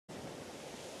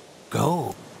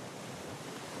go.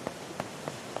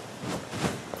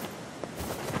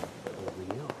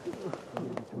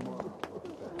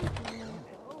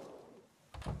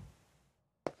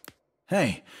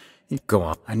 Hey, go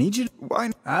on. I need you to...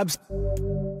 Why?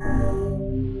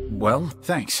 Well,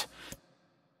 thanks.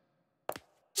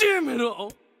 Damn it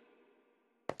all!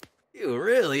 You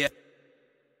really...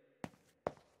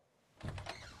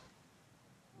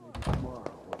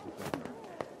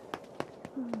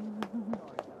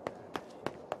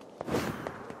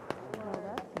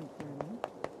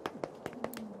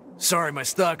 Sorry, my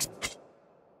stocks.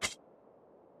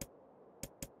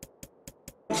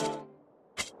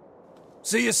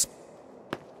 See you.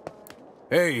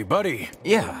 Hey, buddy.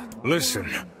 Yeah.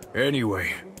 Listen.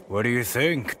 Anyway, what do you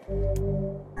think?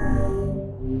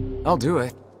 I'll do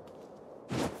it.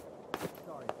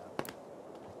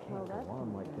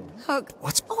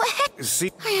 What's... Oh, heck!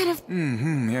 See? I had a...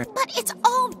 yeah. But it's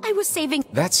all I was saving.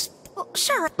 That's... Oh,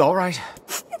 sure. all right.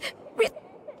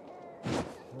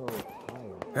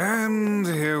 And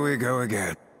here we go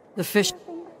again. The fish...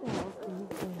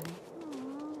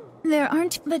 There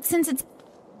aren't... But since it's...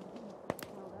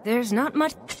 There's not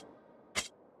much...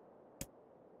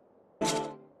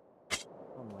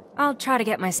 I'll try to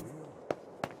get my...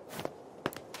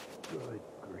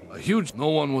 A huge... No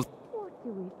one was...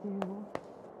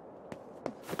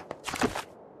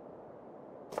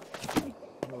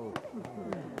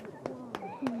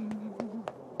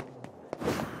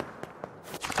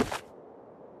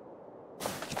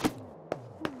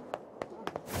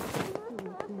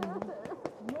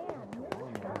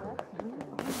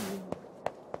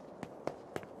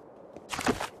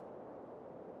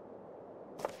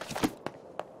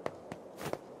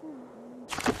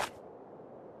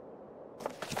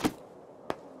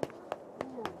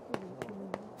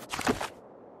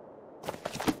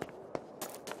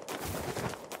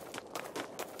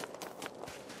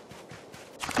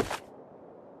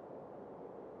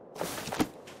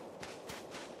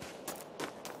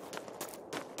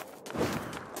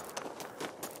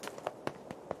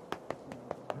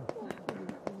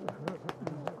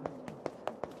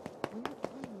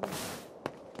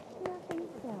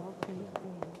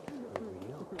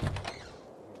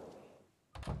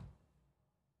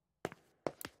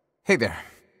 Hey there.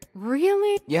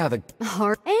 Really? Yeah, the...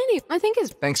 Or any, I think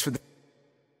is... Thanks for the...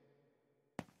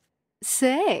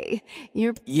 Say,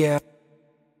 you're... Yeah.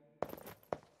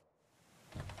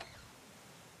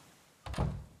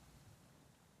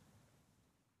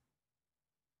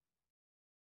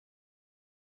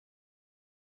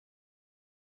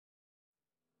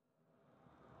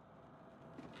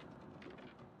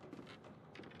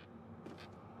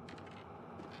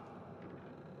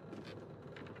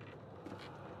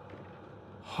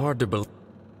 Hard to believe.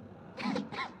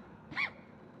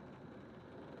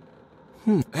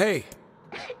 Hey.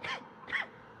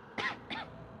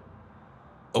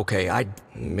 Okay,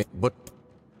 but...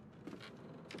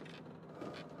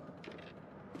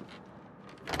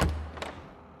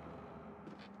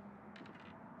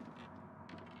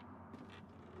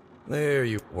 There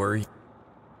you were.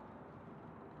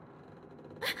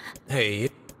 Hey.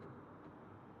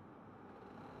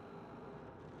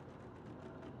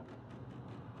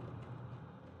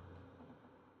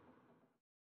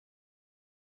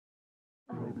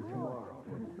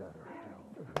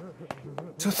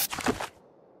 To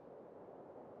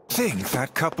think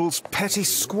that couple's petty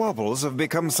squabbles have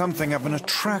become something of an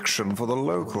attraction for the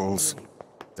locals.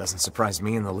 Doesn't surprise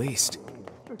me in the least.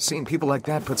 Seeing people like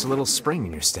that puts a little spring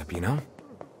in your step, you know?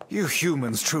 You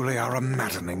humans truly are a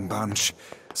maddening bunch.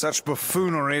 Such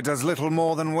buffoonery does little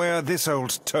more than wear this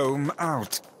old tome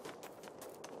out.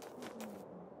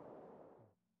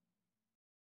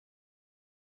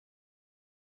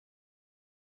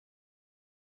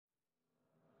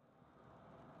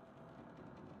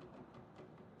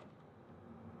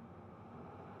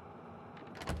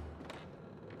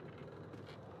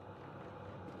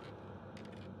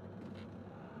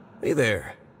 Hey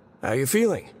there. How you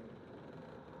feeling?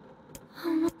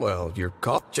 Well, your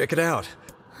cough. Check it out.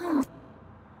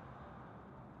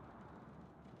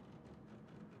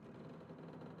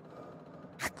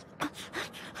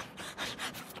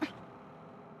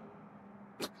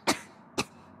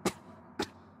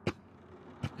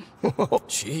 Oh,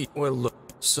 gee. Well, look.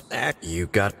 So that you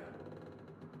got...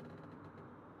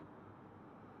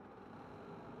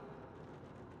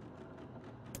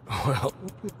 Well,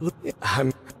 look,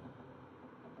 I'm...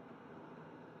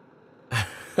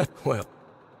 well...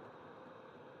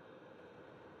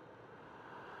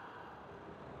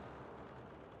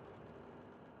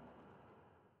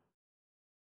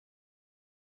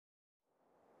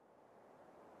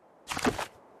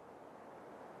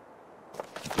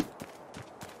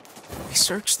 We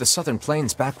searched the southern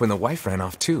plains back when the wife ran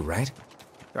off too, right?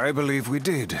 I believe we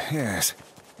did, yes.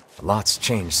 A lot's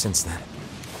changed since then.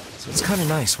 So it's kind of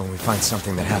nice when we find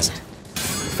something that hasn't.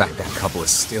 The fact that couple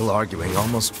is still arguing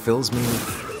almost fills me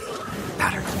with,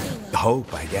 I don't know,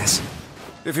 hope, I guess.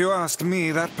 If you ask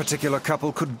me, that particular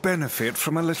couple could benefit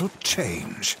from a little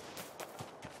change.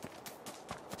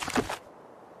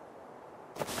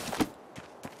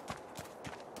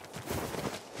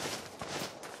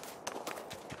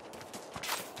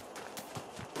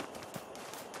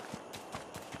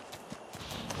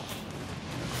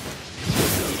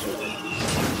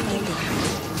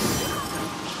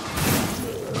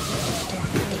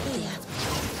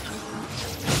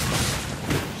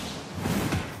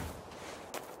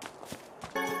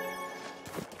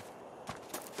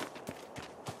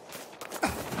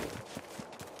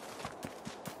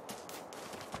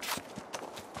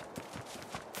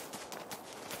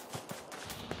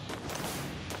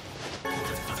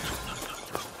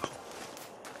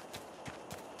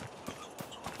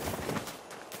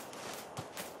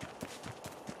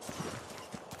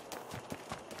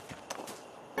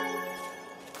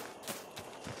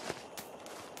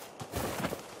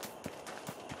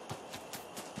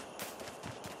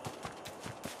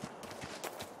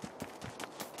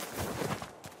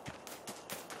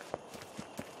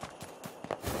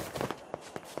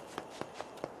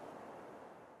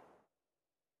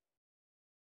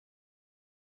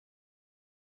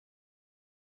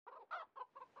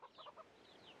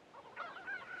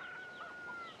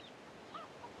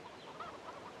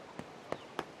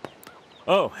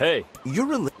 Oh, hey. You're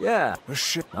really... Yeah.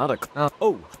 Shit. Not a...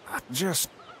 oh. Just...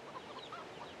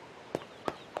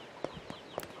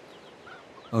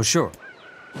 Oh, sure.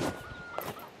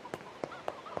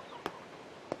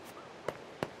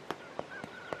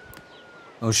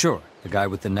 Oh, sure. The guy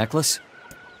with the necklace?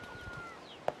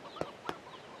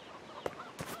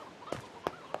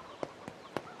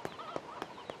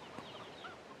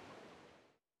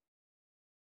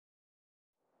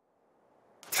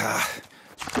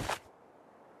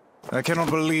 I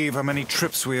cannot believe how many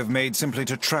trips we have made simply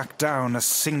to track down a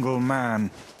single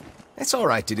man. It's all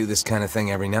right to do this kind of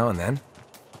thing every now and then.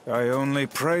 I only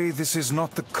pray this is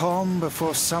not the calm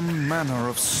before some manner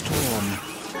of storm.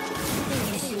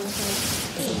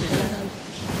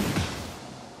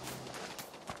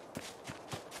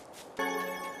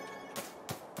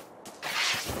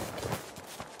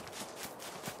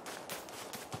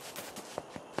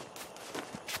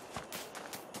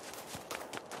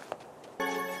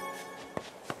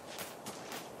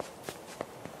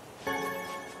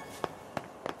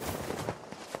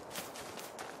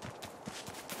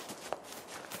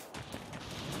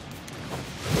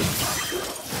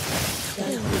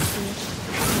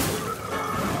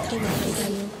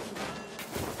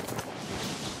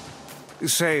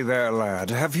 Say there, lad,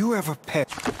 have you ever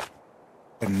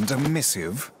penned a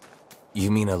missive? You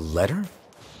mean a letter?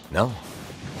 No.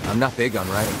 I'm not big on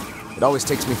writing. It always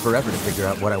takes me forever to figure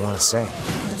out what I want to say.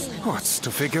 What's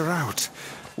to figure out?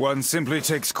 One simply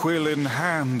takes quill in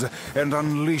hand and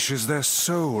unleashes their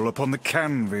soul upon the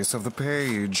canvas of the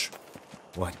page.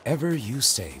 Whatever you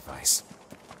say, Vice.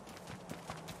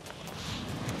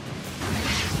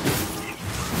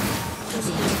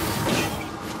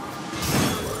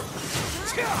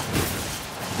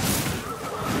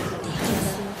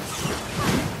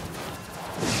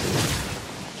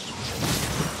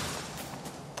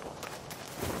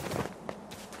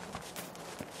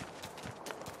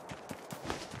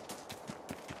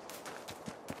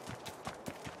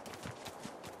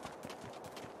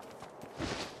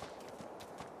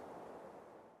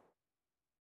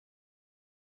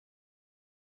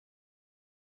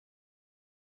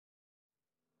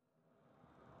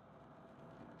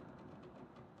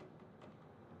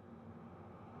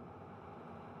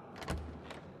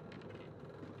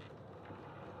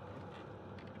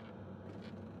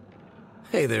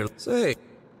 Hey there, say.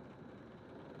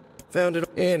 Found it,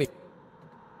 Annie.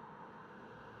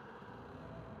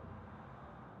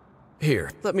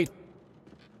 Here, let me...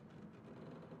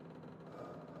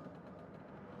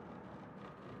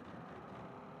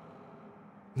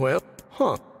 Well,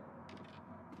 huh.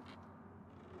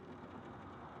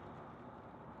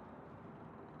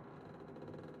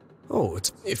 Oh,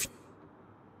 it's... if...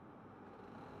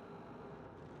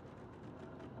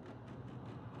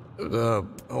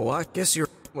 oh, I guess you're...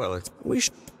 Well, it's... we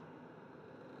should...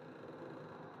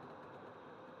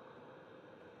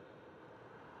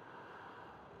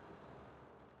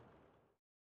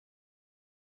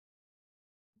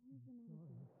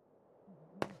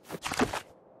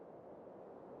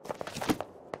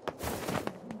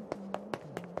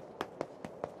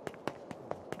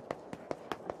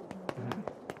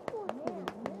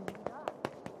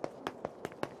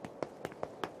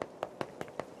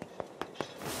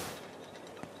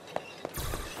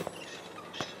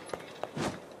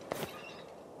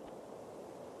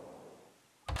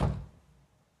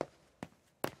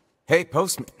 Hey,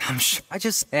 postman. I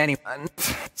just any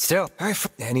still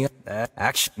Any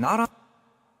action not on.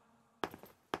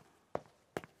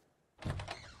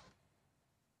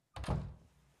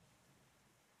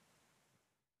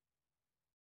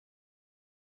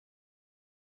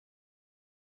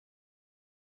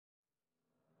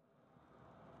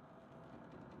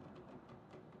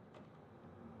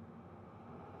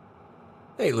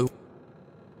 Hey, Lou.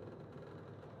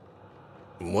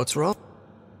 What's wrong?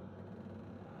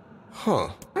 Huh.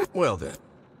 Well then.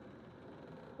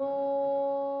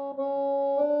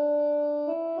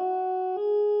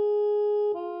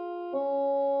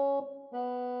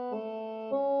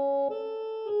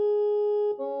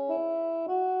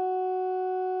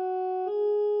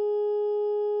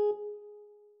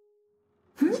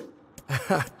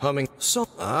 Humming. So,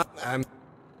 I'm.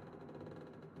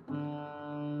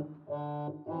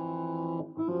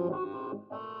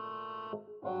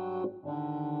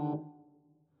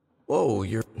 Whoa,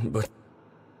 you're. But.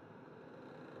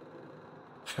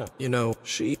 You know,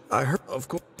 I heard, of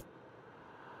course.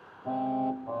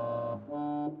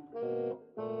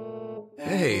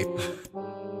 Hey.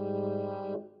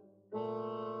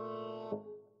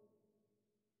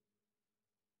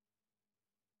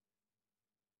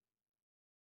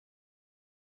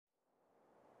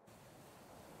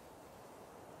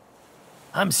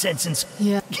 I'm sensing.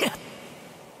 Yeah.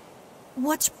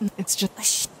 What's... It's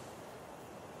just.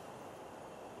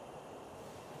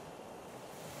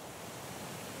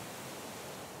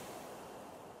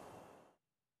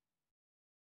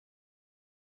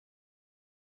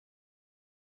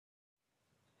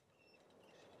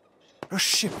 A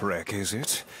shipwreck, is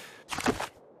it?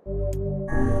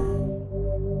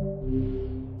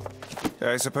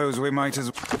 I suppose we might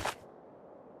as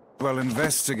well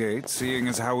investigate, seeing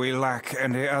as how we lack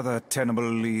any other tenable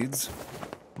leads.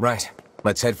 Right.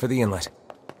 Let's head for the inlet.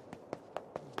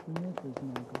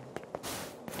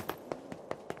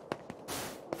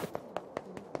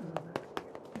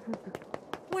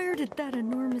 Where did that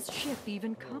enormous ship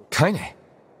even come? Kaine.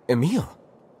 Emil.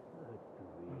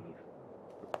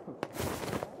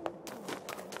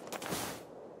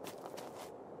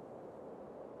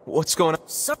 What's going on?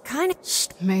 So kind of...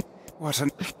 Maybe. What an...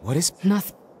 What is...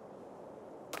 Nothing.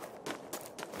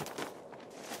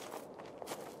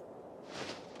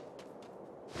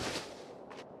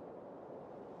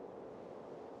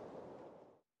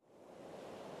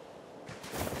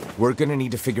 We're gonna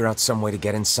need to figure out some way to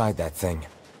get inside that thing.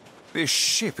 This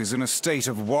ship is in a state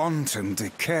of wanton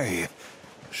decay.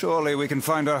 Surely we can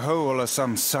find a hole or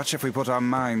some such if we put our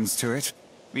minds to it.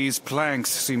 These planks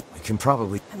seem... We can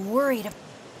probably... I'm worried.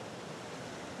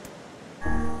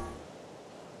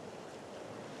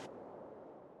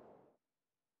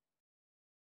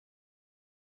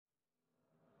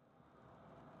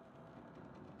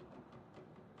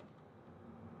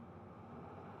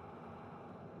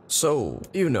 So,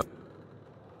 you know.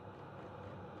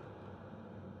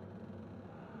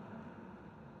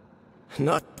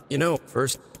 Not, you know,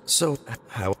 first, so,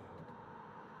 how?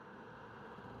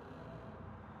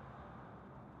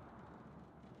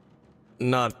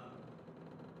 Not.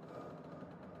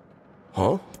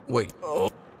 Huh? Wait, oh.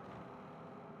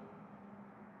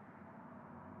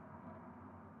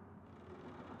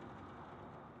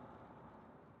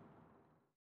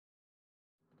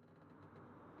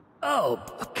 Oh,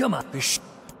 come on.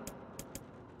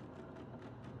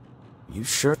 You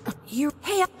sure? You...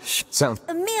 Hey, Sound...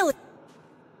 Emil...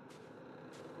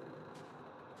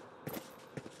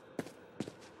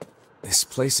 This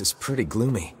place is pretty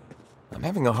gloomy. I'm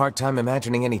having a hard time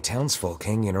imagining any townsfolk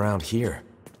hanging around here.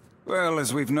 Well,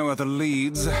 as we've no other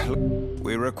leads,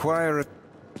 we require a...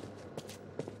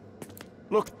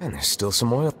 Look, And there's still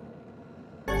some oil.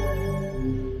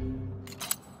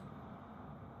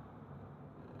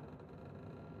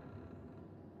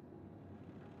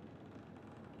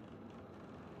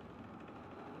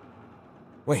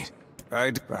 Wait,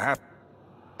 I'd perhaps...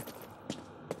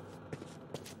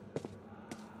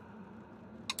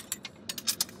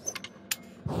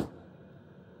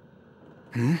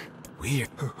 weird.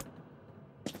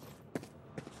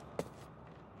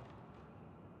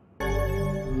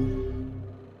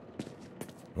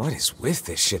 What is with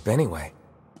this ship anyway?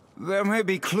 There may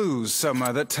be clues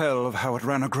somewhere that tell of how it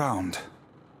ran aground.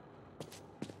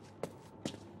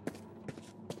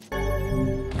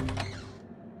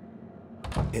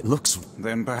 It looks...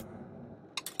 Then perhaps...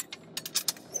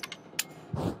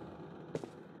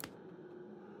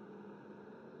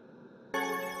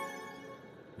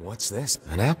 What's this?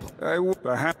 An apple?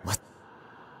 Perhaps... What?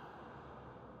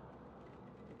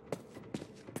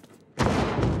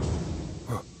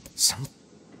 Some...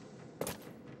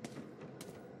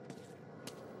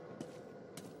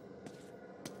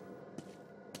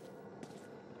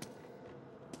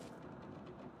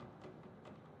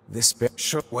 This bit.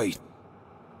 Sure. Wait.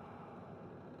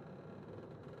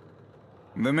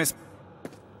 The miss.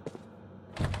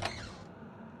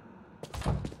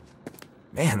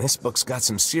 Man, this book's got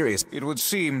some serious. It would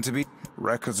seem to be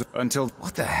records until.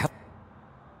 What the hell?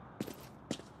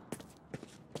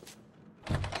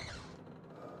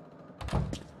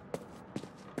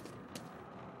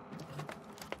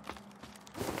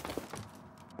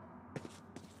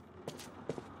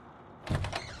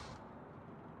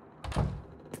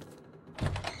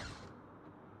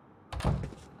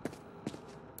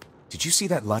 Did you see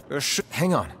that light?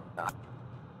 Hang on.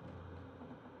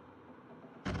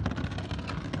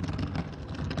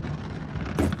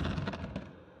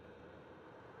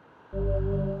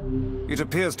 It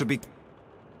appears to be.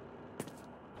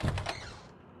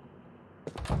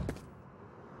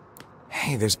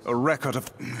 Hey, there's A record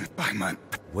of. By my.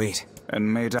 Wait.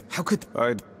 And made up. How could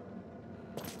I'd.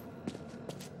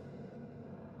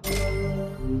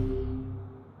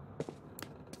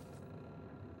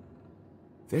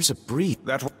 There's a breeze.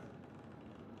 That.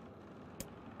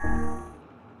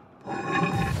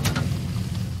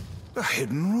 A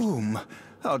hidden room.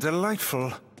 How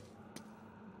delightful.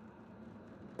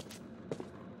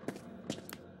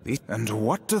 And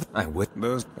what do I would.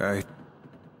 those?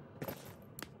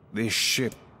 This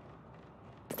ship.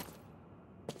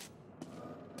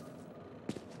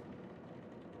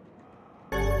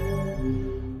 There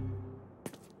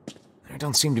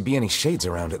don't seem to be any shades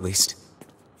around, at least.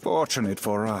 Fortunate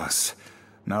for us.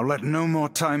 Now let no more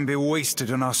time be wasted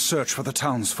in our search for the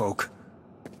townsfolk.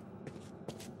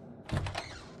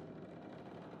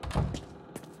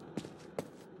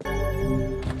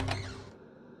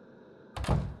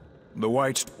 The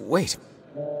white. Wait.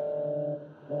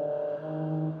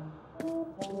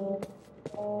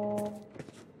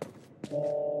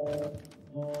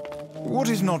 Would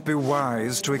it not be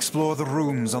wise to explore the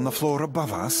rooms on the floor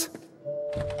above us?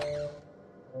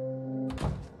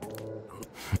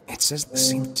 It says the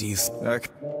same teeth.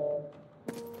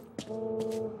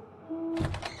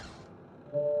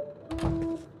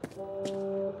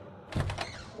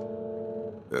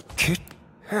 Kit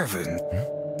heaven.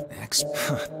 X.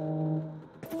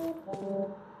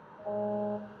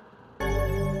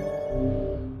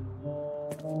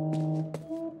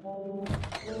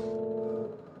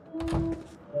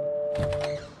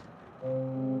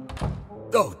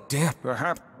 Oh, damn.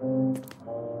 Perhaps.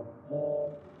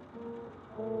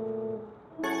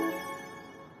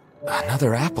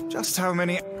 Another apple. Just how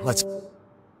many? Let's...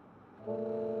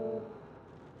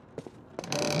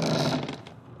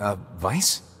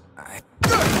 Vice?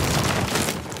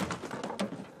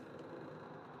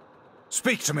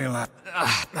 Speak to me, lad.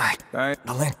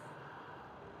 Alen.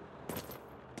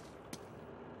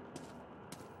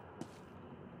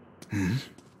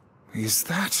 Is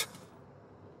that?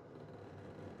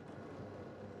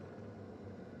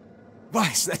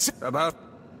 Vice, that's it. About.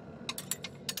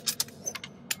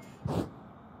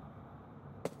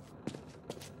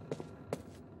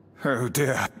 Oh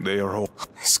dear, they are all.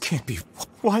 This can't be...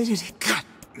 Why did he... God.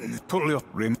 Pull your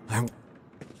rim.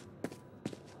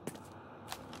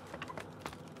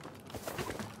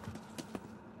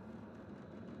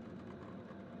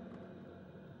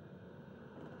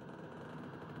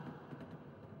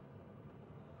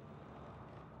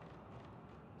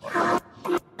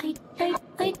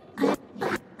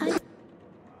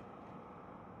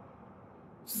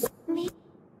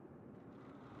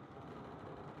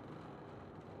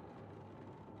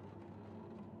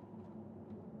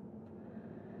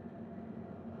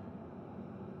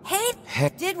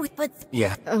 Did we? But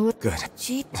Yeah, good.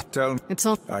 gee, Tell me. It's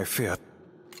all... I fear.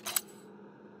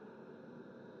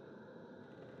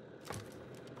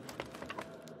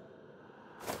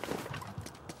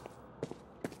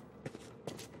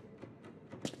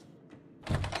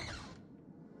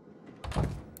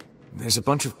 There's a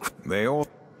bunch of... They all.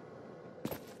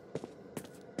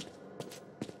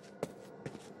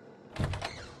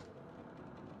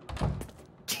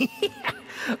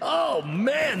 Oh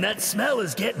man, that smell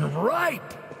is getting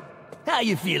ripe. How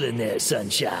you feeling there,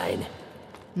 sunshine?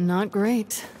 Not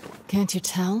great. Can't you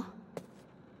tell?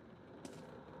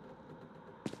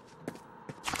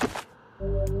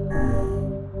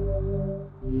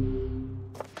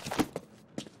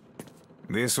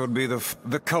 This would be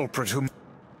the culprit who.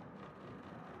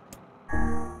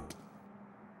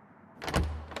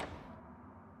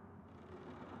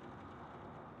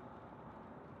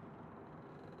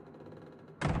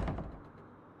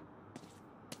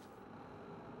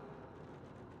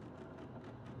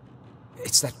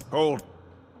 It's that... Hold.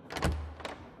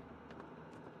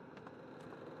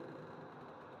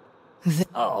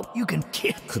 Oh, you can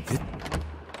kill. Could this...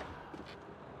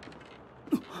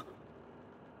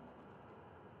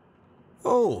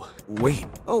 Oh, Wait,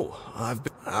 oh, I've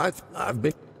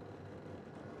been.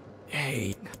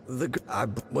 Hey,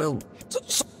 well,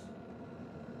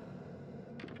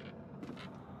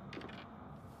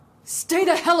 Stay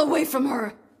the hell away from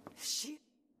her!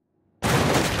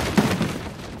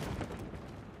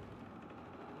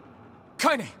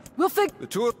 Kaine! We'll figure. The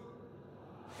two of...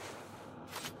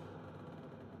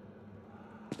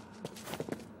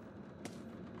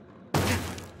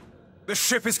 The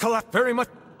ship is collapsed. Very much.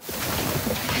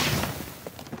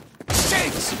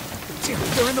 Shades! Damn,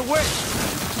 they're in the way!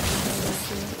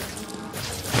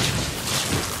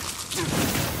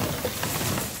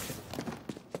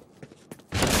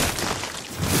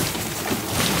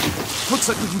 Looks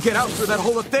like we can get out through that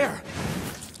hole up there.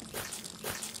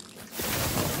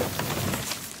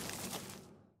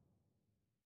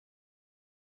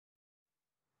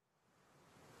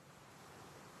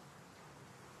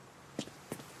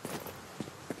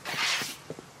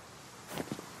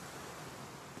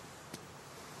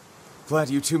 Glad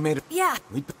you two made it. Yeah.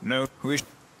 No, we...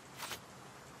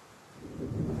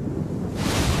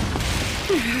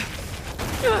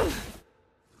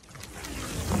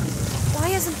 Why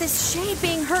isn't this shade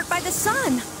being hurt by the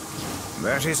sun?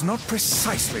 That is not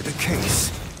precisely the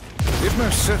case. It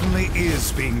most certainly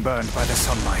is being burned by the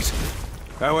sunlight.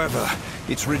 However,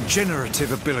 its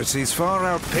regenerative abilities far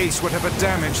outpace whatever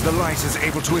damage the light is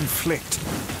able to inflict.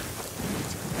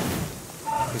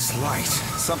 This light,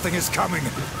 something is coming.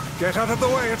 Get out of the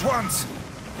way at once!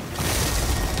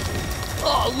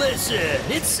 Oh, listen,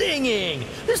 it's singing.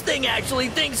 This thing actually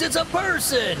thinks it's a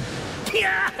person.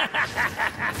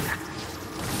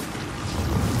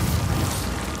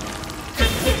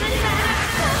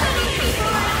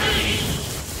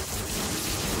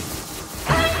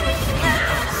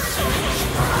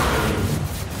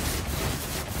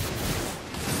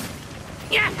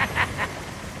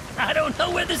 I don't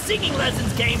know where the singing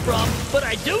lessons came from, but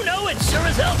I do know it's sure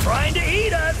as hell trying to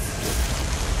eat us.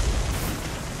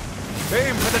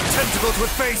 Aim for the tentacles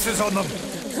with faces on them!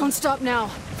 Don't stop now.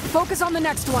 Focus on the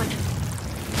next one.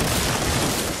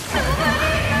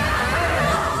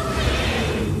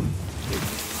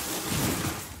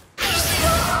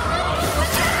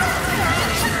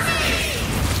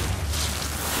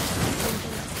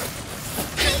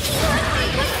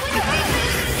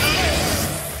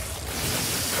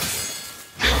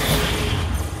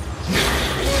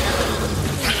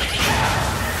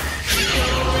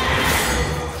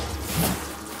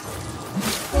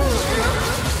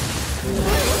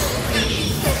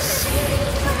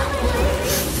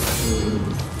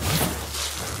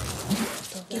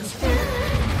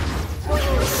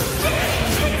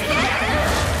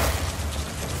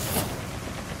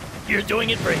 You're doing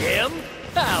it for him?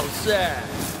 How sad.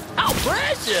 How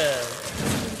precious.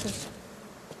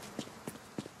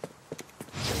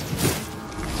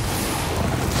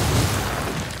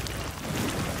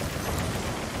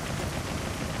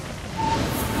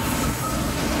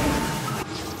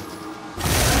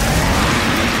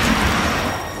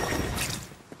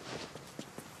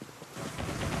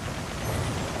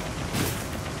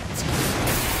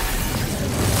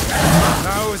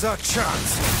 Now is our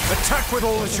chance. Attack with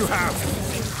all that you have.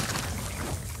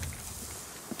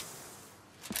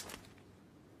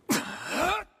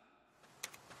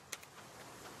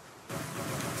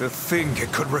 To think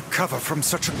it could recover from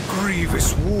such a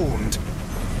grievous wound.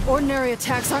 Ordinary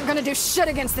attacks aren't gonna do shit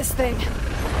against this thing.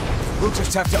 We'll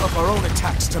just have to up our own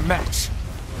attacks to match.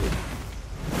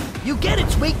 You get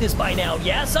its weakness by now,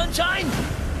 yeah, Sunshine?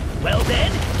 Well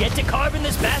then, get to carving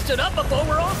this bastard up before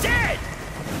we're all dead!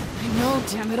 I know,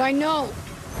 damn it, I know.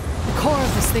 The core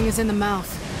of this thing is in the mouth.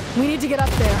 We need to get up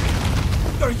there.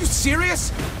 Are you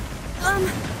serious?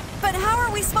 But how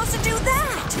are we supposed to do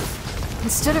that?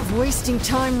 Instead of wasting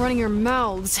time running your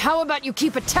mouths, how about you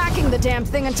keep attacking the damn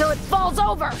thing until it falls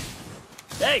over?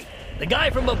 Hey, the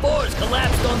guy from before's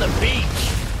collapsed on the beach.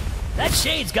 That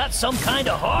shade's got some kind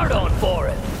of hard-on for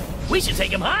it. We should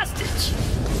take him hostage.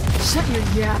 Shut your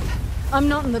yap. I'm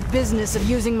not in the business of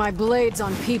using my blades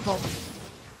on people.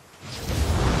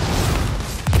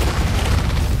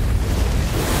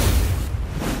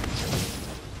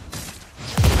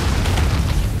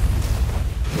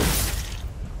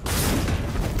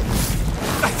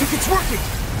 It's working!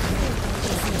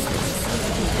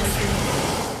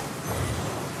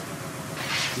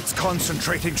 It's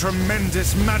concentrating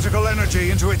tremendous magical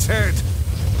energy into its head.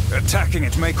 Attacking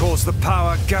it may cause the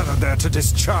power gathered there to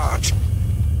discharge.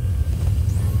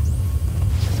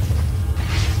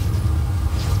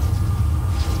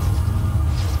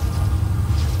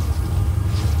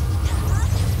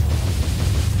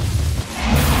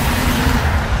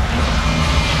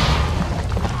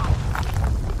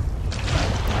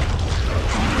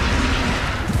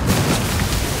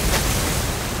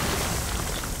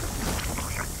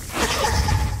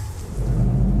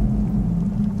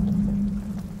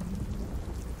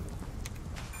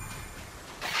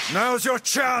 Now's your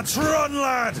chance! Run,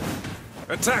 lad!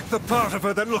 Attack the part of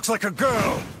her that looks like a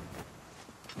girl!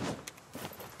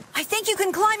 I think you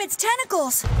can climb its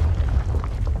tentacles!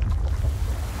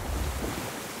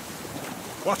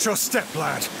 Watch your step,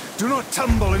 lad. Do not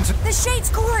tumble into... The Shade's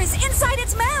core is inside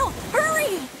its mouth!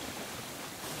 Hurry!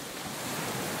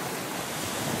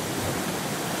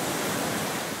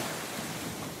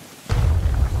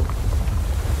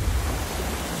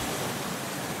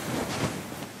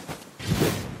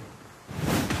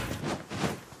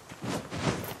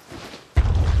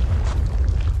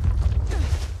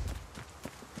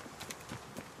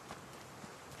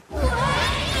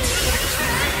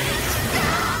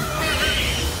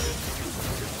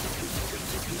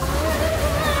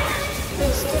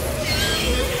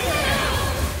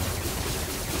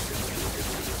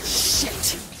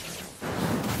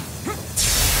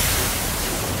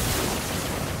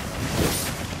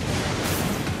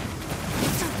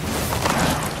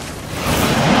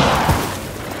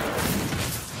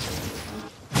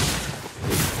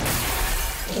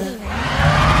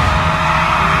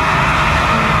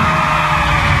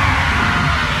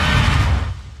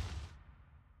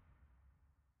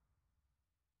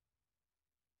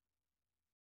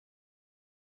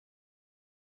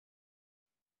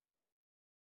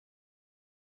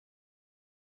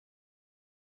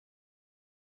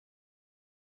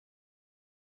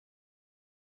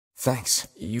 Thanks.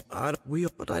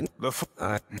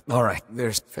 All right,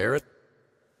 there's... Ferret?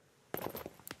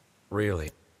 Really?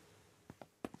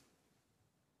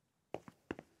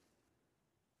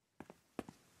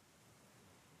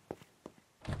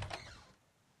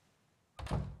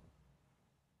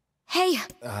 Hey!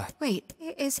 Wait,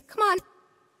 come on.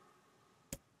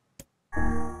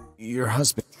 Your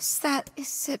husband...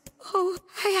 Is it... Oh,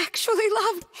 I actually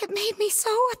loved... It made me so...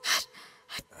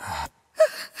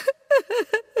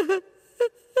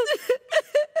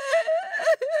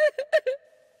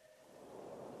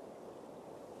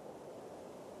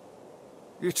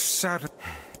 It's sad.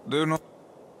 Do not...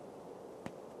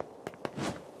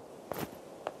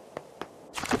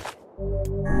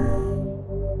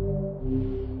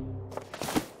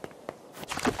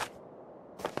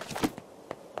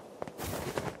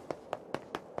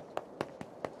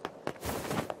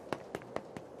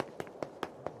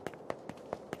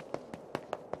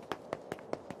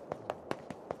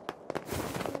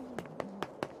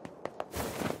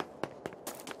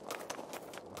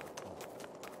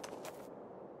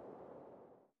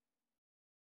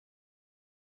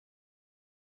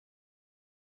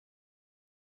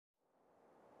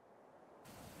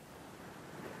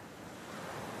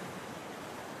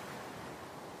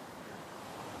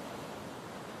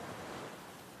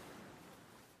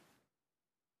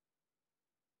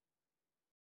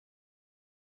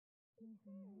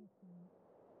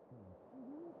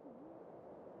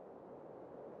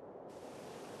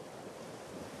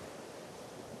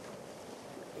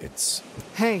 It's...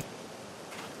 Hey.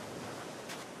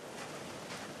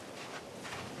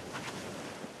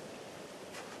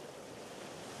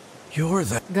 You're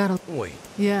the... Gotta... Wait.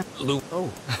 Yeah. Lou...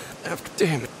 Oh. After...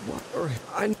 Damn it. What?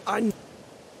 I...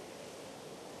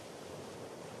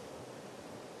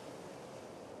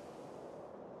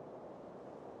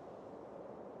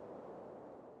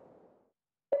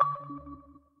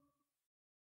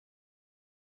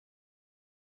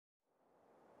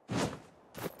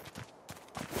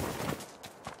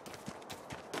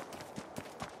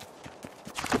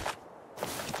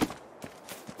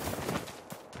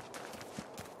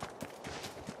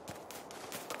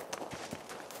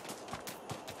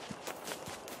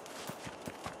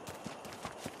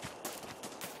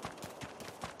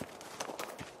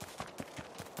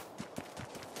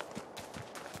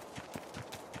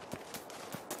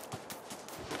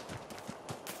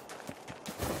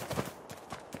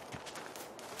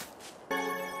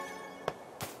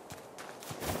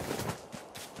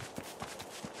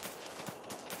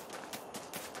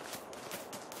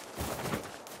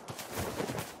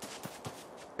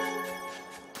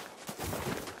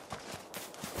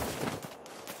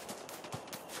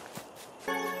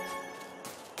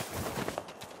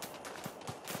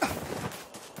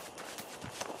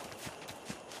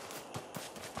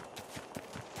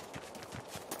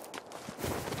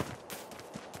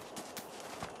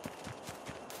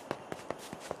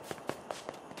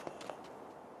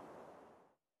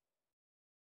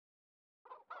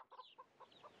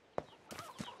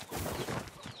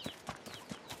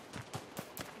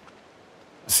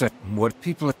 So, what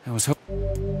people... I was hoping...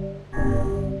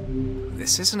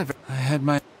 This isn't a... I had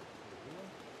my...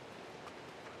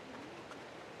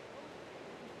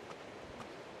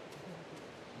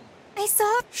 I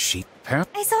saw... Sheep parent?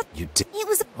 I saw... You did... It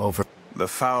was... Over... The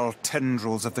foul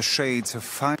tendrils of the Shades have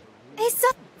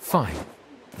Fine.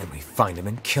 Then we find him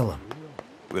and kill him.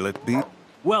 Will it be?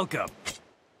 Welcome.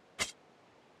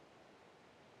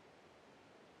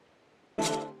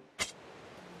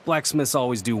 Blacksmiths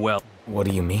always do well. What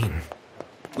do you mean?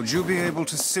 Would you be able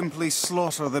to simply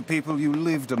slaughter the people you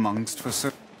lived amongst for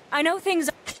so... I know things...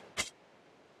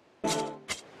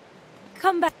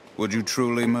 Come back. Would you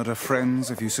truly murder friends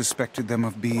if you suspected them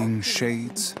of being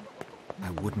Shades?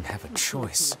 I wouldn't have a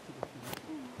choice.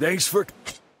 Thanks for...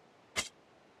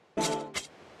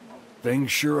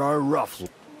 Things sure are rough.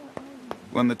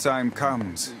 When the time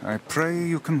comes, I pray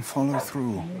you can follow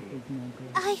through.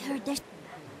 I heard that.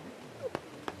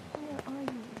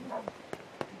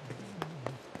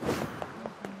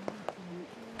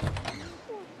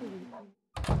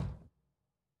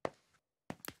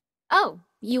 Oh,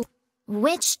 you...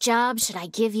 Which job should I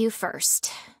give you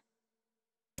first?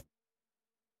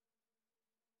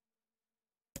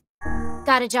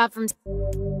 Got a job from...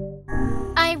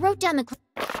 I wrote down the...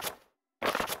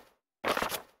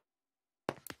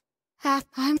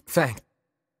 I'm Thank.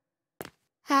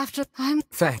 after I'm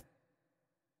Thank.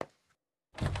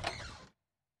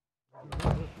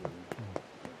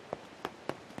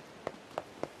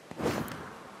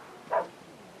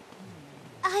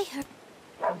 I heard.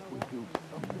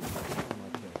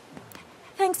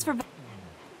 Thanks for...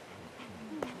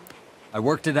 I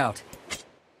worked it out.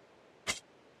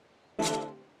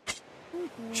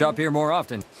 Shop here more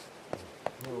often.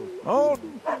 Oh!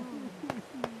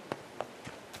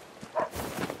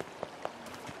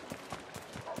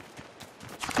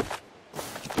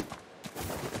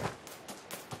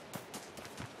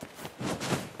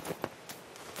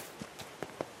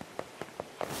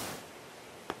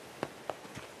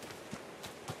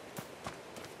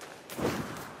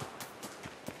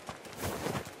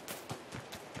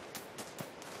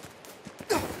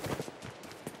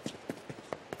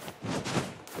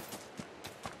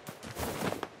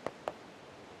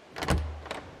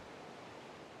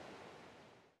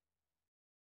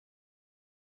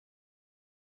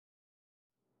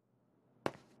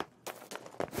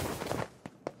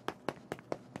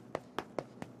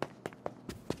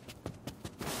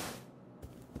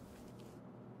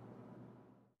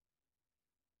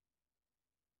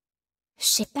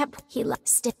 Shit, that... He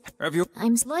lost it. Have you...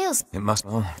 I'm loyal. It must...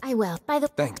 Oh, I will. By the...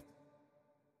 thank.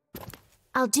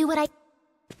 I'll do what I...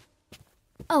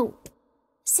 Oh.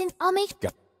 Since I'll make...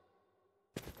 Got...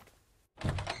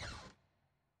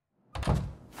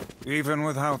 Even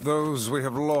without those we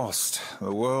have lost,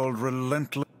 the world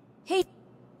relentless... Hey,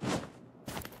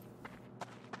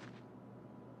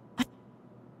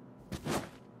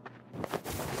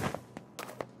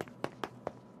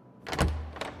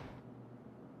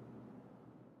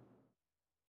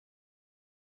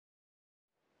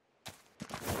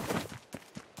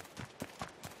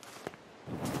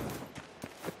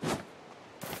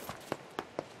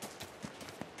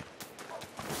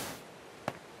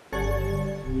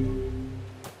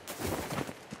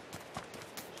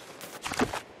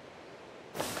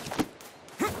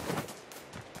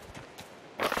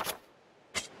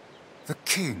 The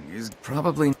king is...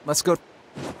 Probably... Let's go...